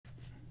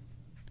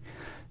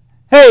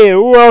Hey,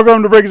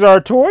 welcome to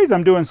BrickTsar Toys.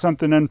 I'm doing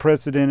something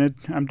unprecedented.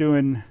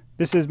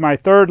 This is my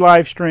third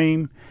live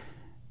stream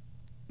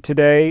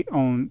today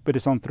but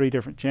it's on 3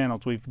 different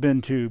channels. We've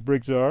been to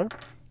BrickTsar,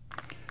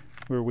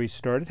 where we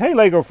started. Hey,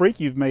 Lego Freak,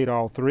 you've made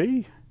all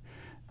 3.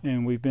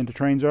 And we've been to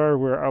Tsar,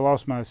 where I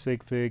lost my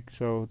sig fig,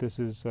 so this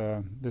is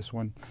this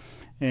one.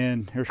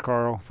 And here's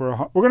Carl. We're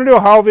going to do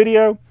a haul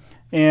video,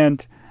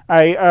 and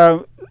I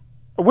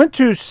went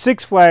to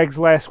Six Flags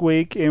last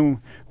week,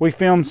 and we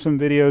filmed some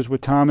videos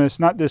with Thomas.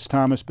 Not this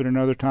Thomas, but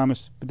another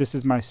Thomas. But this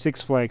is my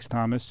Six Flags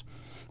Thomas.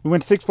 We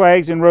went to Six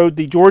Flags and rode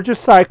the Georgia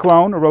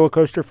Cyclone, a roller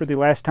coaster, for the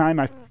last time.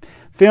 I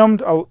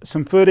filmed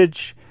some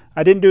footage.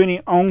 I didn't do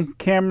any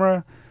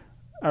on-camera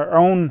or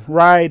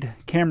on-ride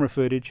camera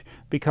footage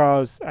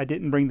because I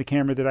didn't bring the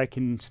camera that I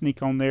can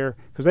sneak on there,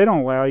 because they don't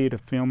allow you to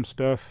film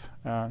stuff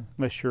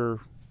unless you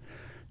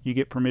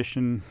get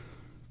permission,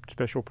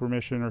 special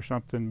permission or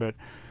something. But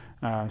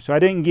so I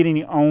didn't get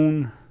any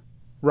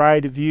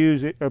on-ride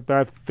views.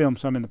 I've filmed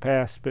some in the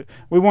past, but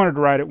we wanted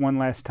to ride it one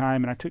last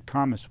time, and I took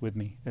Thomas with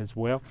me as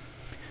well.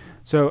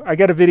 So I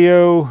got a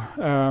video.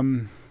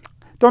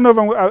 Don't know if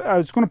I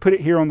was going to put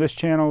it here on this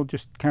channel,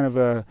 just kind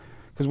of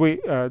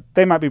because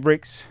They Might Be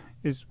Bricks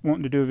is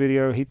wanting to do a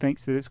video. He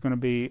thinks that it's going to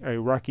be a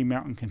Rocky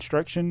Mountain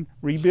construction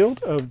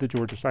rebuild of the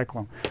Georgia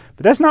Cyclone.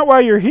 But that's not why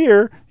you're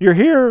here. You're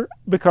here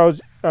because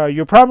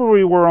you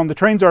probably were on the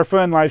Tsar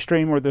Fun live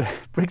stream or the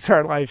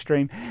BrickTsar live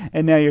stream,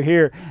 and now you're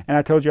here. And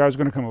I told you I was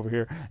going to come over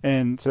here.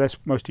 And so that's,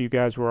 most of you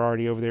guys were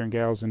already over there, and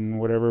gals and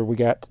whatever. We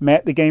got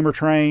Matt the Gamer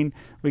Train.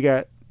 We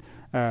got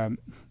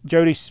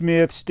Jody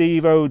Smith,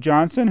 Steve O.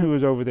 Johnson, who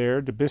is over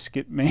there. The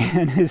Biscuit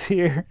Man is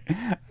here.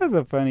 That's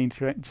a funny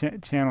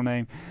channel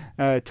name.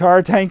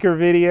 Tar Tanker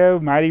Video,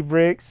 Mighty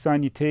Bricks,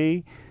 Sonya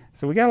T.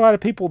 So we got a lot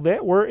of people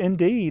that were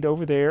indeed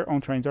over there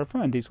on Tsar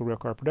Fun, Diesel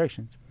Railcar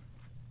Productions.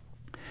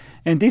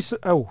 And Diesel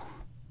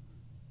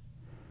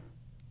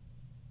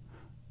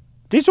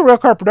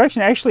Railcar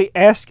Production actually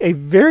asked a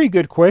very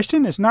good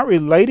question. It's not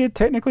related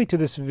technically to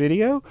this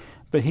video,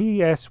 but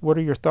he asked, what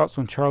are your thoughts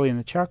on Charlie and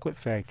the Chocolate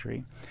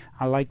Factory?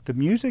 I like the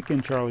music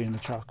in Charlie and the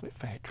Chocolate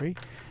Factory.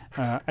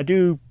 I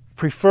do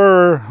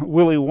prefer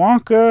Willy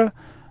Wonka,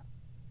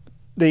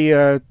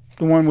 the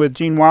one with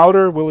Gene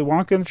Wilder, Willy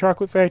Wonka and the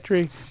Chocolate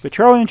Factory. But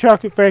Charlie and the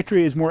Chocolate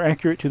Factory is more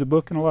accurate to the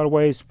book in a lot of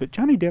ways. But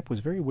Johnny Depp was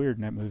very weird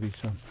in that movie,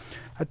 so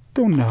I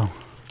don't know.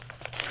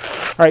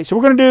 All right, so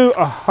we're going to do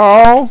a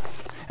haul.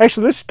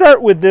 Actually, let's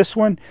start with this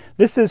one.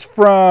 This is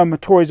from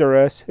Toys R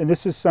Us, and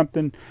this is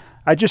something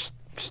I just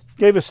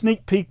gave a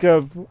sneak peek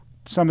of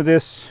some of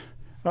this.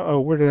 Uh-oh,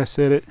 where did I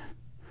set it?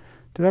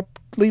 Did I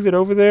leave it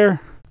over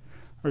there?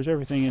 Or is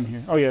everything in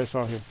here? Oh, yeah, it's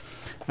all here.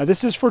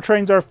 This is for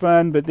Tsar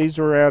Fun, but these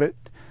are out at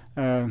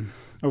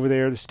over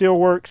there. The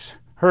Steelworks,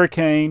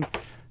 Hurricane.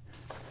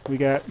 We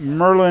got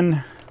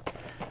Merlin.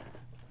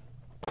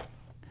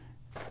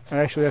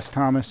 Actually, that's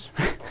Thomas.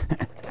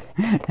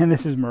 And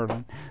this is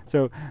Merlin.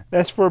 So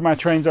that's for my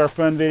Tsar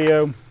Fun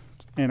video.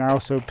 And I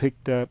also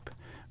picked up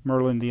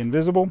Merlin the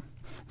Invisible.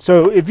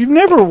 So if you've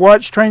never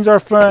watched Tsar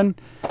Fun,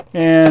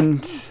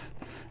 and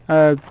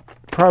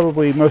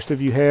probably most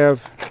of you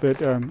have,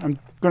 but I'm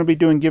going to be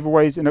doing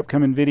giveaways in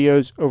upcoming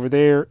videos over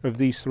there of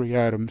these 3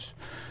 items.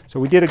 So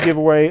we did a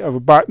giveaway of a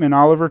Bachman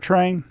Oliver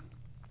train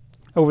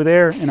over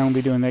there, and I'm going to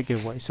be doing that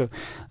giveaway. So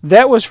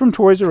that was from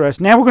Toys R Us.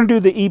 Now we're going to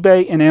do the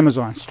eBay and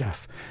Amazon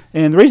stuff.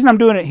 And the reason I'm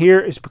doing it here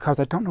is because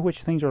I don't know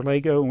which things are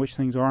Lego and which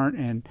things aren't,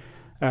 and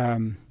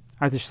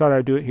I just thought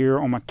I'd do it here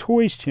on my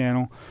Toys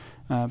channel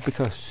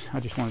because I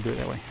just want to do it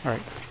that way. All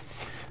right.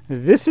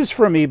 This is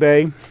from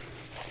eBay.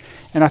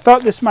 And I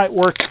thought this might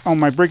work on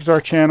my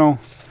BrickTsar channel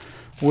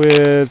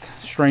with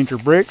Stranger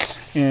Bricks.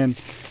 And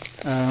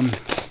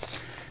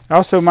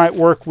also might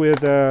work with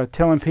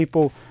telling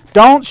people,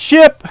 don't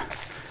ship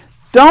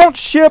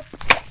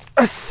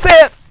a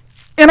set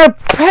in a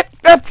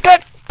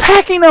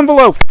packing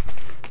envelope.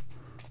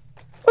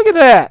 Look at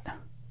that.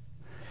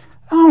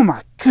 Oh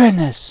my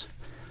goodness.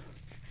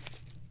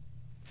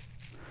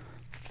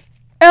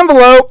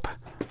 Envelope,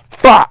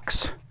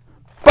 box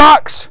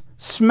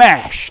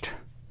smashed.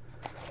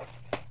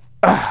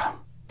 Now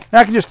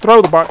I can just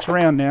throw the box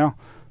around now.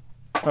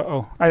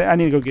 Uh-oh. I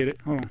need to go get it.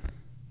 Hold on.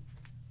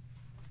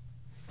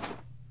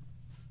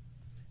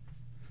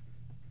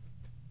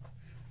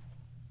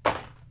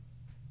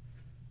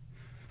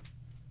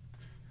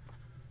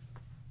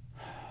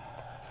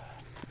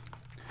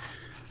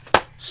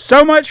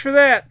 So much for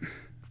that.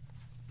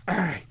 All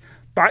right.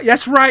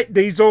 That's right,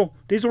 Diesel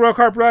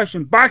Railcar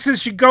Production.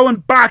 Boxes should go in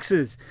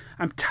boxes.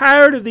 I'm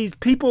tired of these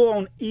people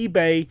on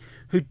eBay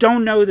who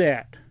don't know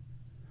that.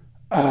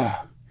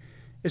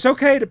 It's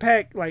okay to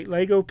pack like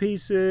Lego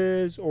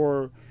pieces,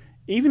 or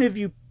even if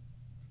you,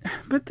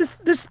 but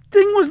this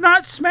thing was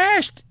not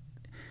smashed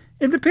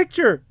in the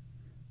picture.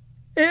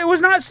 It was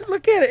not.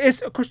 Look at it.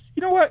 It's, of course,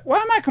 you know what? Why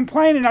am I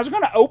complaining? I was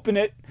going to open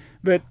it,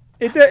 but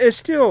it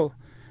still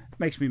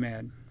makes me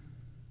mad.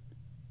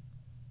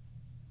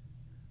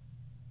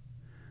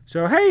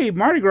 So hey,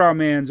 Mardi Gras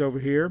man's over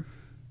here.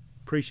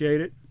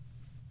 Appreciate it.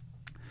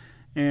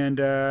 And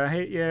yeah,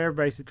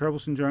 everybody said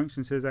Troublesome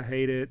Junction says I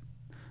hate it.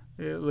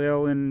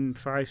 Lil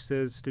 5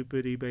 says,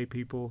 stupid eBay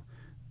people.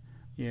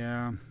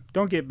 Yeah,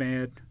 don't get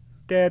mad.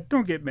 Dad,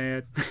 don't get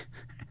mad.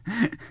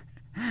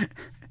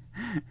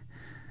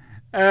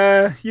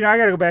 You know, I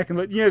gotta go back and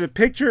look. You know, the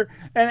picture,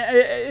 and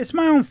it's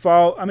my own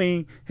fault. I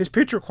mean, his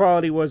picture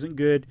quality wasn't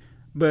good,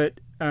 but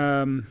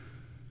it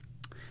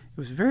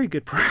was a very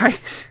good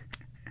price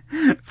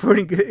for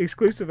an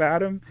exclusive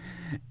item,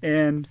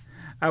 and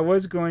I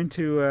was going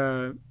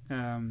to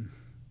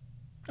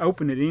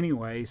open it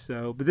anyway.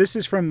 So, but this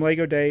is from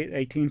LEGO Day at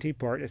AT&T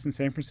Park. That's in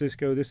San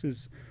Francisco. This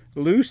is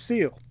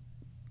Lucille.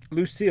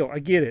 Lucille, I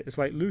get it. It's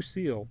like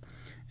Lucille.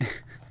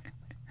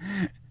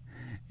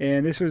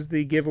 And this was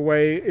the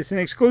giveaway. It's an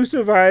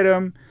exclusive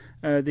item.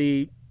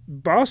 The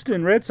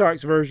Boston Red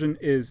Sox version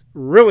is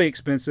really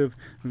expensive.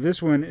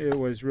 This one, it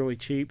was really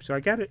cheap. So I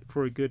got it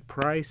for a good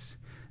price.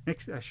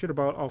 Next, I should have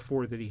bought all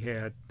 4 that he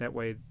had. That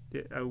way,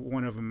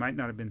 one of them might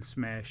not have been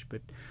smashed.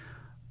 But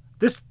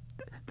this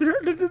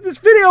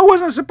video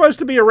wasn't supposed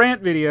to be a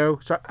rant video,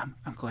 so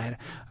I'm glad.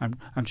 I'm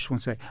just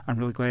want to say I'm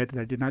really glad that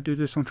I did not do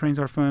this on Trains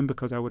Are Fun,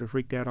 because I would have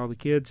freaked out all the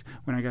kids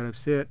when I got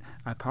upset.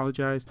 I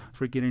apologize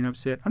for getting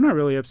upset. I'm not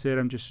really upset.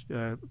 I'm just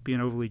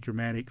being overly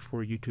dramatic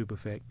for YouTube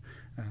effect.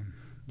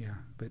 Yeah,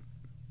 but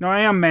no, I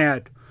am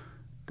mad.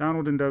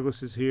 Donald and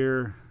Douglas is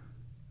here.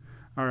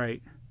 All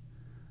right.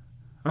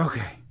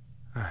 Okay.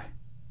 All right.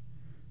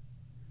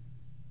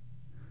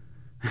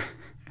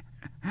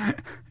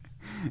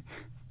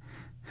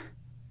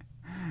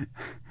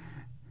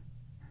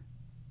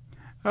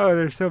 Oh,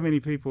 there's so many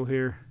people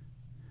here.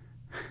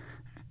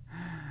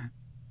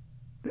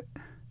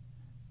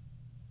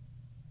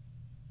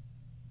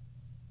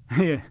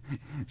 Yeah.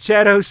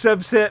 Shadow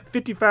Subset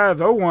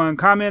 5501,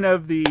 comment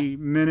of the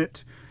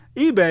minute.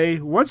 eBay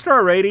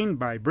 1-star rating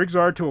by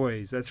BrickTsar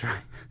Toys. That's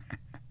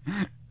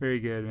right. Very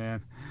good,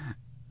 man.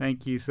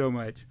 Thank you so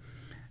much.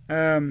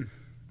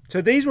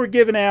 So these were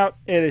given out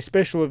at a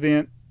special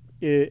event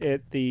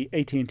at the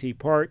AT&T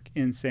Park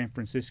in San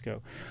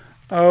Francisco.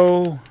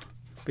 Oh,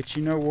 but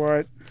you know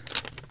what?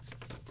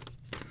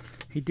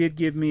 He did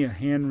give me a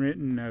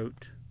handwritten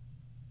note.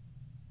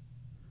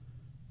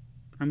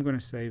 I'm going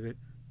to save it.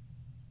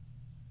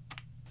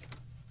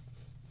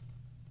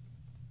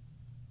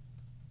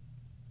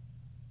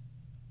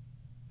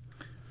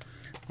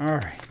 All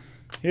right,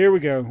 here we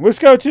go. Let's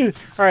go to,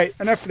 all right,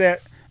 enough of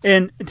that.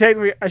 And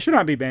technically, I should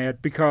not be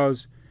mad,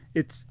 because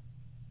I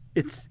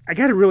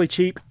got it really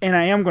cheap, and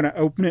I am going to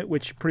open it,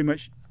 which pretty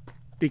much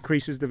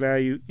decreases the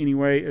value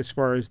anyway as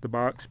far as the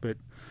box. But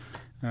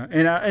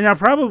and I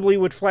probably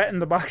would flatten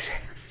the box.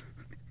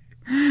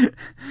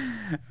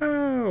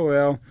 Oh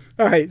well.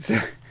 All right. So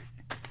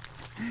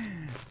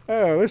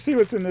let's see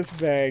what's in this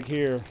bag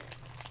here.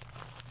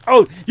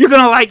 Oh, you're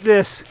gonna like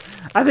this.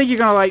 I think you're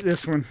gonna like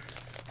this one.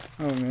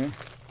 Oh man.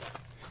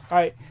 All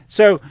right.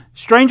 So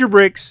Stranger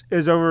Bricks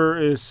is over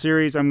a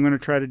series I'm going to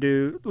try to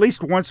do at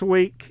least once a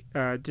week.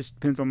 Just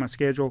depends on my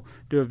schedule.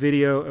 Do a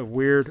video of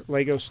weird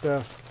Lego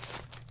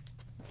stuff.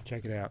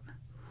 Check it out.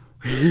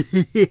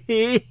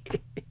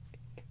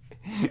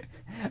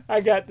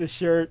 I got the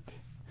shirt.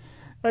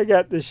 I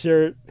got the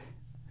shirt.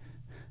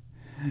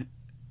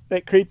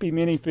 That creepy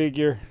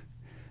minifigure.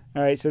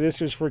 All right, so this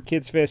was for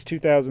Kids Fest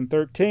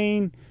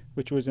 2013,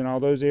 which was in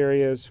all those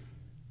areas.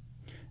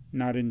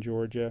 Not in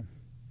Georgia.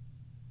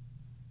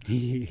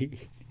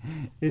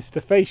 It's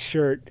the face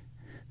shirt.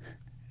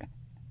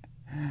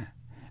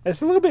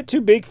 It's a little bit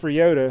too big for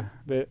Yoda,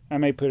 but I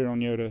may put it on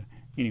Yoda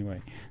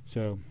anyway.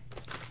 So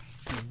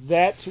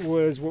that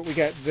was what we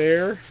got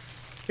there.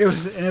 It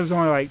was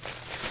only like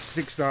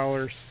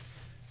 $6.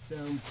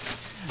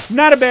 So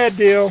not a bad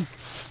deal.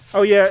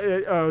 Oh yeah.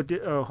 Oh,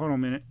 hold on a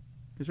minute.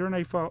 Is there an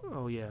A-file?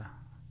 Oh yeah.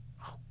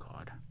 Oh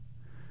God.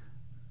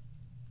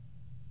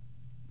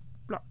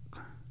 Block.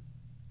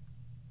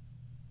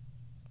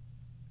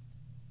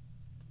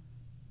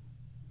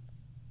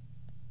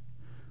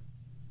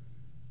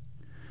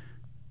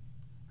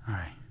 All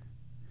right.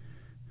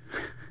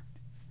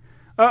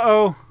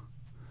 Uh-oh.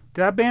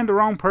 Did I ban the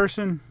wrong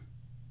person?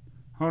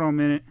 Hold on a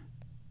minute.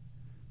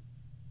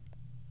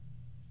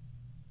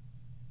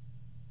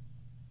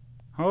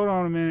 Hold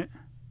on a minute.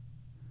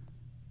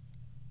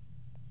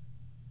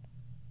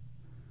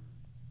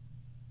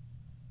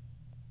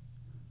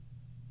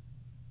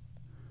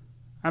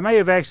 I may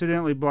have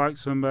accidentally blocked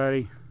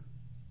somebody.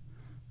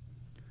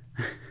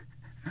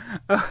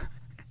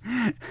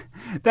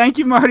 Thank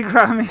you, Mardi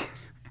Gras.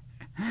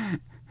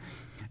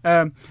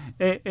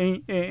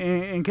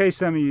 In case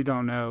some of you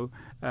don't know,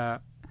 I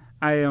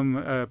am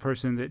a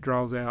person that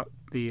draws out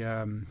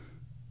the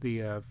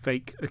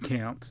fake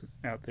accounts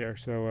out there.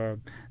 So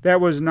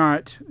that was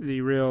not the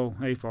real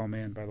AFOL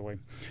man, by the way.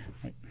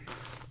 Right.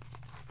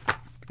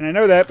 And I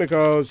know that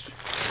because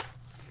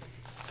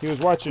he was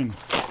watching.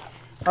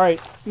 All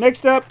right,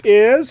 next up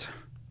is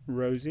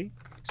Rosie.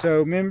 So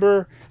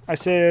remember, I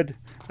said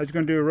I was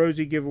going to do a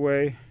Rosie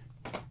giveaway.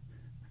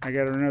 I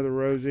got another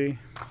Rosie.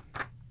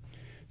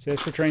 So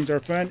that's for Trains Are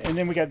Fun. And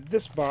then we got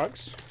this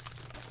box.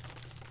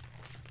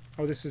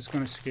 Oh, this is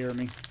going to scare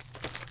me.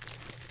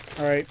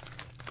 All right.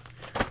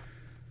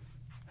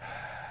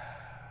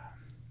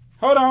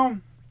 Hold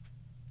on.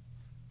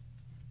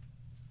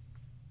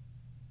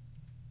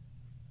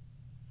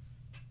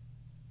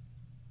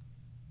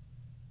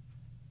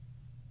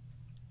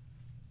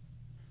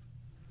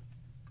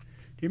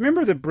 Do you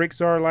remember the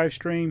BrickTsar live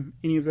stream?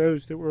 Any of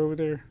those that were over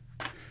there?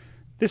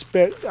 This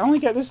bet I only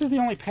got. This is the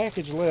only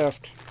package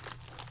left.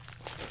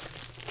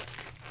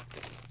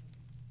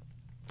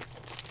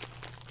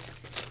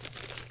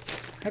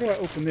 How do I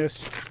open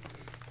this?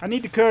 I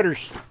need the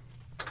cutters.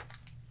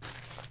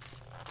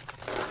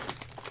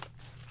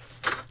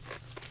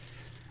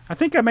 I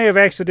think I may have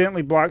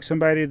accidentally blocked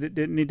somebody that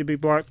didn't need to be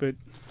blocked, but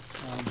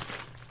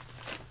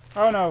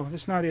oh no,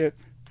 that's not it.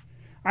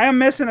 I am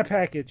missing a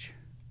package.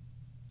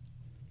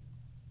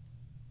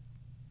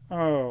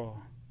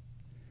 Oh.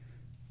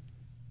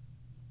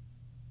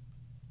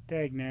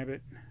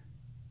 Dagnabbit.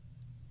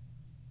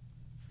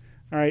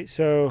 Alright,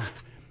 so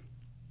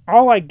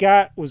all I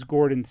got was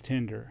Gordon's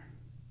Tender.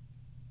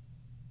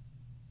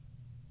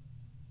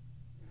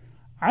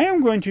 I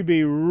am going to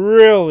be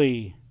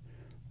really,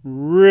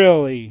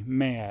 really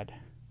mad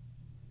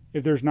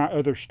if there's not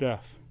other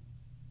stuff.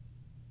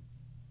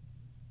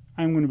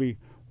 I'm going to be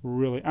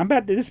really... I'm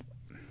about to... This,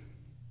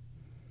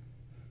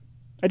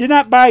 I did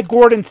not buy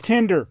Gordon's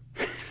Tender.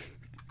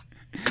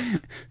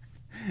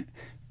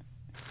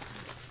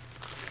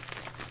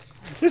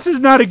 This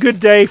is not a good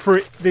day for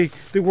the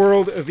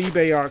world of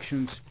eBay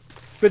auctions.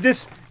 But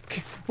this,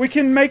 we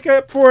can make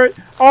up for it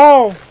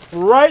all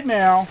right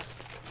now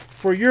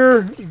for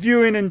your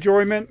viewing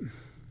enjoyment.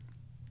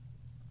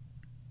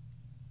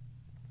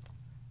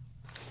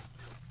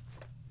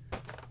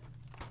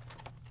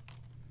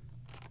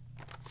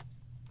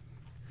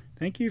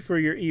 Thank you for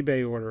your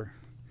eBay order.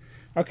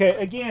 Okay,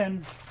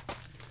 again,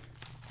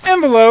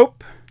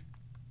 envelope,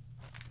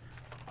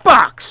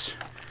 box,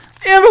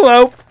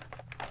 envelope,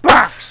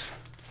 box.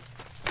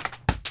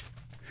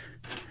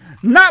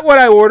 Not what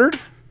I ordered.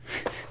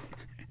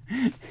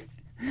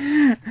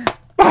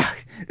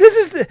 Box. This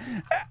is the...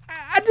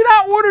 I did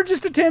not order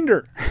just a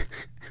tender.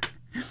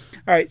 All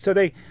right, so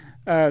they...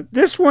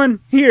 this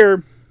one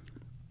here,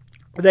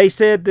 they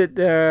said that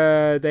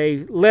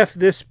they left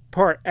this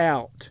part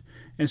out.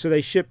 And so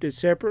they shipped it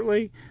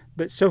separately.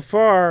 But so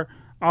far,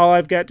 all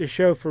I've got to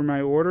show for my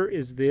order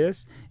is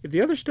this. If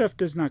the other stuff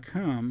does not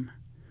come,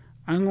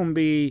 I'm gonna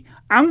be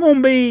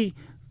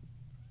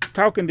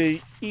talking to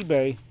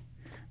eBay,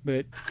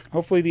 but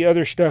hopefully the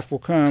other stuff will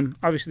come.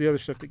 Obviously, the other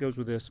stuff that goes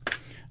with this.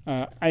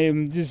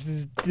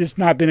 This has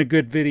not been a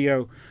good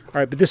video. All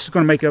right, but this is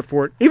going to make up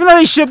for it. Even though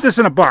they shipped this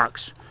in a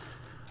box.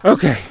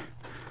 Okay.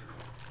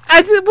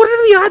 What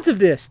are the odds of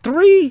this?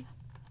 3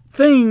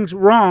 things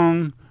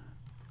wrong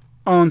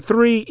on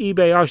 3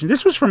 eBay auctions.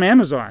 This was from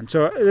Amazon,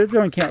 so it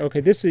doesn't count.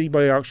 Okay, this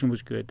eBay auction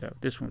was good, though.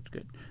 This one was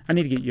good. I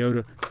need to get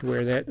Yoda to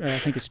wear that. I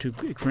think it's too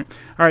big for him.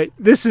 All right,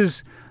 this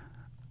is...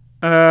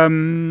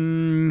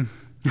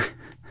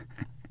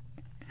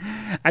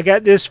 I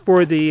got this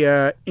for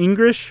the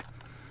English.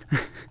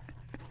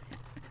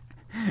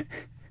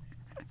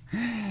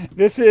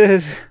 This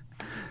is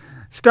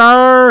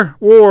Star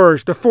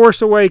Wars The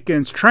Force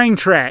Awakens train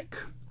track.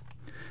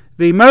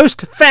 The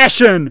most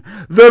fashion,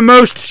 the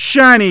most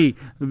shiny,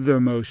 the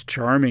most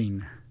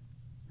charming.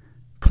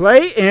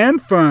 Play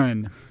and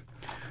fun.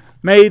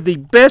 May the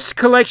best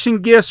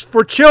collection gifts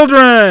for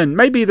children.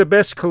 May be the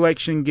best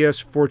collection gifts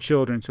for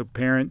children. So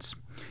parents,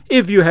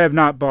 if you have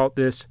not bought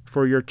this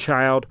for your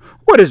child,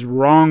 what is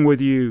wrong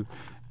with you?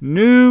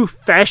 New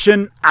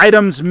fashion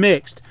items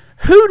mixed.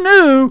 Who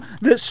knew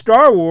that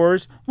Star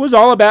Wars was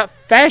all about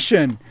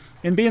fashion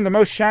and being the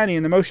most shiny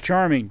and the most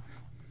charming?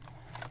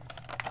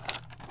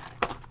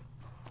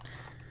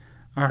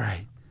 All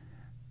right.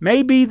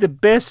 Maybe the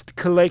best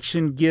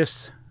collection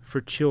gifts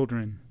for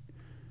children.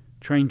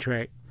 Train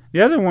track.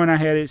 The other one I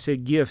had, it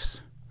said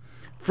gifts.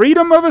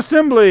 Freedom of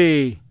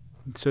assembly.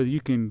 So you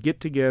can get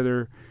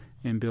together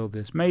and build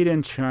this. Made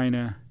in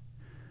China.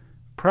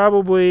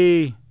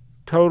 Probably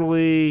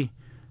totally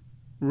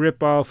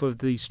rip off of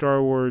the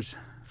Star Wars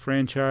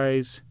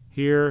franchise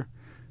here,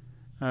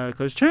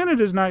 because China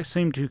does not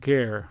seem to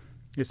care.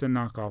 It's a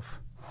knockoff,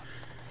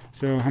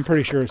 so I'm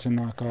pretty sure it's a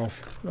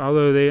knockoff.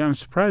 Although I'm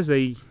surprised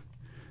they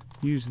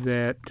used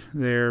that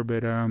there,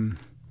 but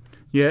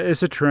yeah,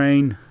 it's a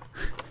train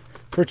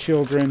for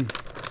children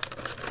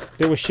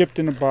that was shipped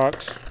in a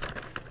box.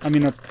 I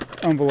mean, an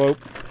envelope.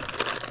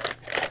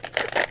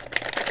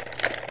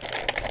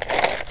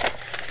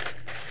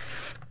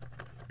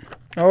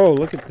 Oh,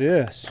 look at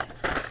this!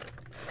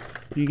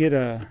 You get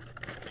a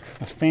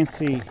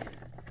fancy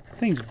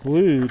thing's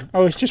glued.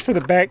 Oh, it's just for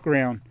the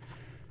background.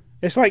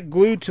 It's like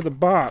glued to the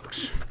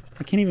box.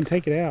 I can't even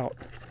take it out.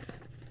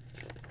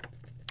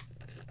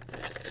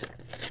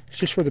 It's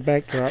just for the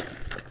backdrop.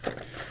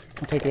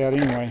 I'll take it out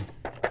anyway.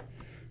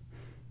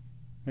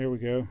 There we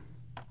go.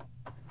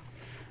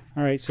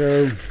 Alright,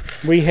 so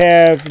we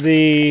have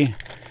the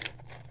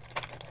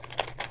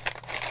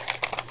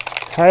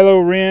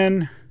Kylo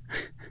Ren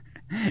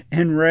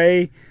and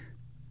Rey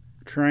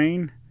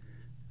train.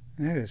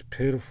 That is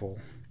pitiful.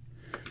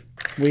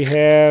 We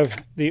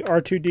have the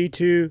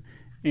R2-D2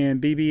 and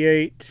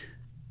BB-8.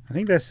 I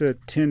think that's a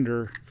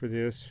tender for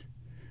this.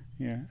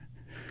 Yeah.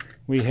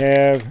 We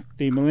have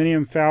the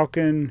Millennium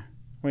Falcon.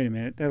 Wait a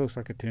minute, that looks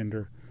like a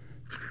tender.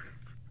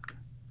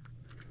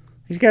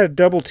 He's got a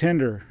double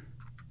tender.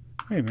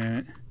 Wait a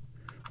minute.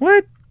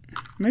 What?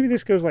 Maybe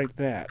this goes like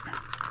that.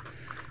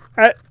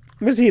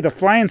 Was he the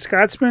Flying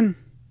Scotsman?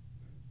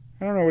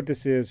 I don't know what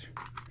this is.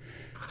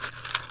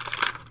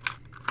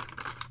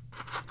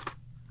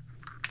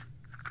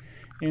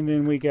 And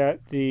then we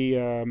got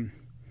the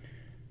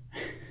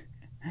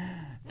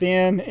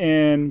Finn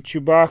and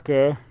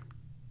Chewbacca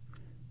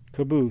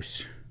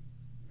caboose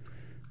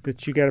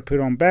that you got to put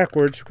on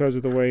backwards because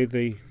of the way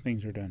the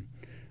things are done.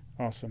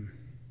 Awesome.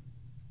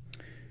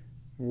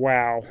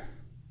 Wow.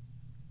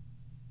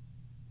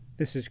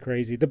 This is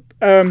crazy.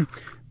 The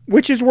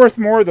which is worth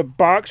more, the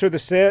box or the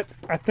set?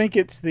 I think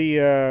it's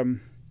the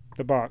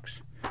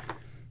box.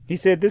 He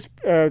said this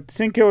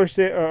Sin Killer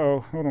set.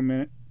 Uh-oh, hold on a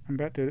minute. I'm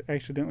about to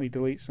accidentally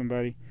delete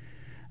somebody.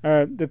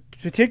 The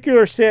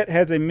particular set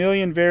has 1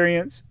 million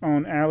variants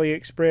on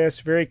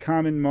AliExpress. Very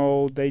common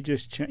mold. They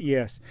just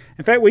yes.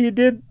 In fact, we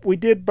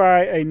did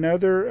buy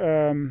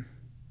another.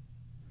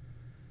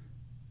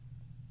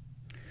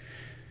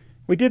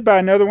 We did buy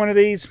another one of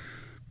these,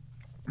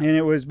 and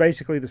it was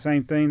basically the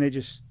same thing. They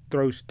just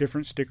throw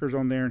different stickers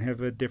on there and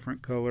have a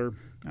different color.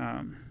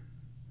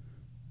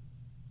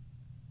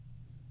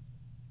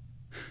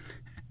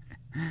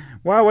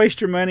 Why waste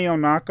your money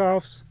on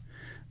knockoffs?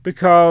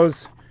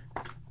 Because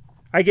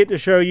I get to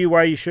show you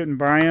why you shouldn't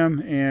buy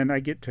them, and I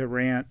get to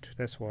rant.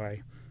 That's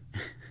why.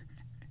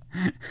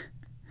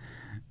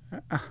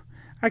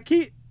 I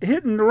keep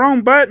hitting the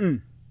wrong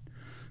button.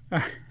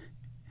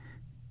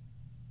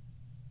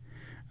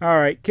 All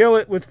right, kill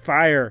it with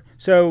fire.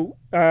 So,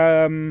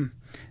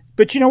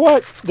 but you know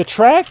what? The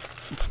track,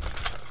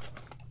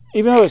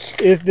 even though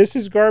this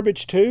is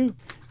garbage too,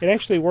 it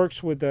actually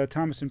works with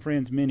Thomas and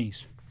Friends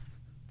minis.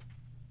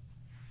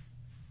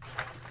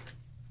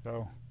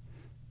 So,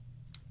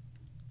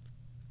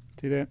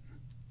 see that?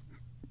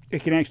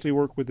 It can actually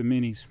work with the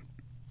minis.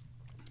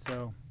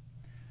 So,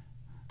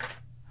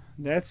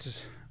 that's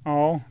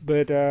all.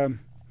 But,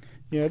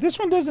 yeah, this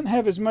one doesn't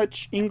have as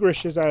much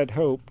English as I had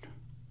hoped.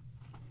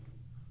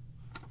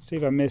 See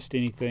if I missed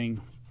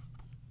anything.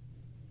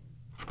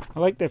 I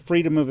like that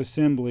freedom of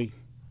assembly.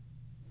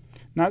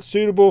 Not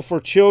suitable for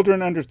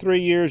children under 3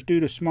 years due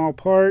to small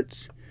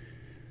parts.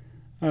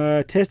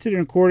 Tested in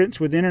accordance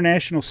with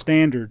international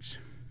standards.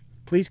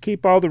 Please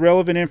keep all the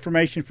relevant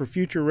information for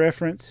future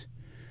reference.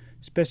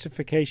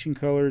 Specification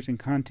colors and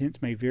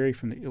contents may vary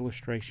from the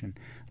illustration.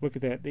 Look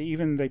at that.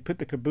 They put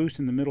the caboose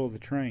in the middle of the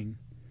train.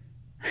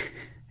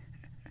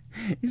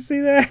 You see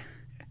that?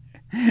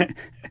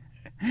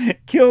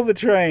 Kill the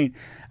train.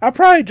 I'll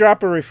probably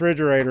drop a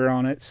refrigerator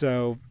on it.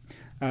 So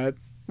I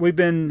got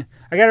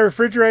a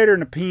refrigerator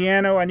and a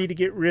piano I need to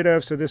get rid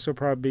of, so this will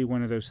probably be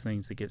one of those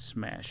things that gets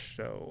smashed.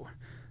 So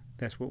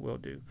that's what we'll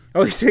do.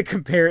 Oh, he said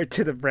compare it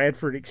to the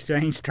Bradford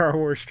Exchange Star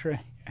Wars train.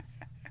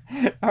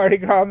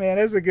 Arctic, oh man,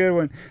 that's a good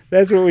one.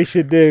 That's what we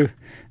should do.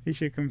 We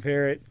should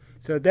compare it.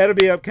 So that'll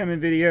be an upcoming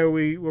video.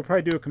 We'll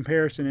probably do a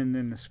comparison and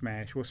then the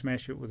smash. We'll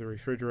smash it with a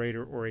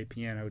refrigerator or a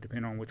piano,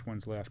 depending on which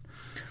one's left.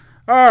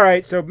 All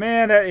right, so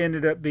man, that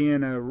ended up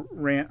being a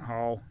rant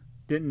haul.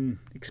 Didn't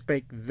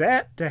expect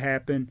that to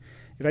happen.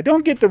 If I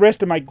don't get the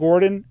rest of my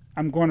Gordon,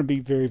 I'm going to be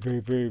very, very,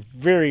 very,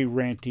 very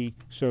ranty.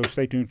 So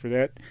stay tuned for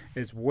that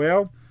as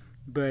well.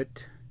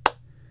 But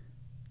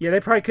yeah, they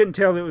probably couldn't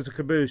tell that it was a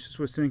caboose. That's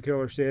what Sin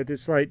Killer said.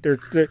 It's like they're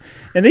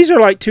and these are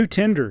like two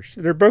tenders.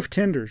 They're both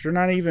tenders. They're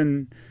not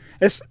even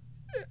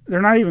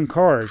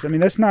cars. I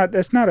mean, that's not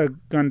a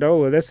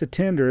gondola. That's a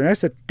tender. And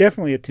that's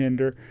definitely a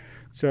tender.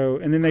 So,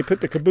 and then they put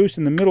the caboose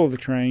in the middle of the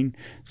train.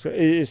 So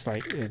it's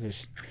like it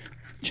is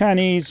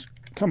Chinese.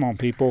 Come on,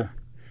 people.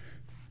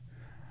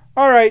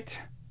 All right,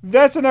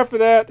 that's enough for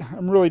that.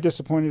 I'm really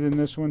disappointed in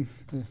this one,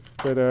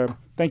 but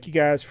thank you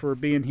guys for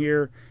being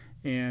here.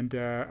 And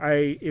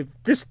if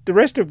the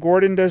rest of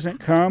Gordon doesn't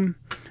come,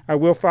 I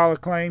will file a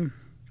claim.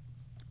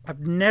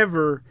 I've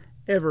never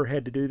ever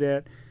had to do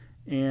that,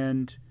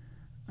 and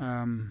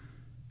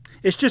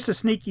it's just a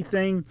sneaky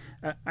thing.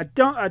 I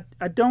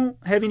don't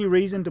have any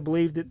reason to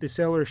believe that the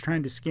seller is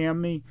trying to scam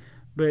me,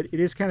 but it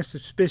is kind of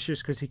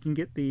suspicious because he can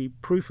get the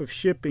proof of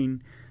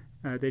shipping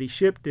that he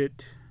shipped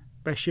it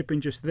by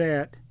shipping just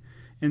that,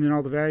 and then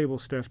all the valuable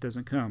stuff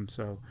doesn't come.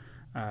 So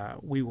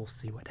we will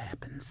see what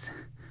happens.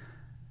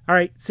 All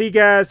right, see you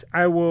guys.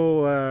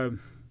 I'm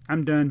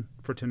done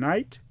for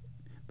tonight,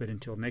 but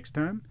until next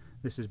time,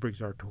 this is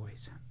BrickTsar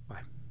Toys.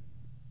 Bye.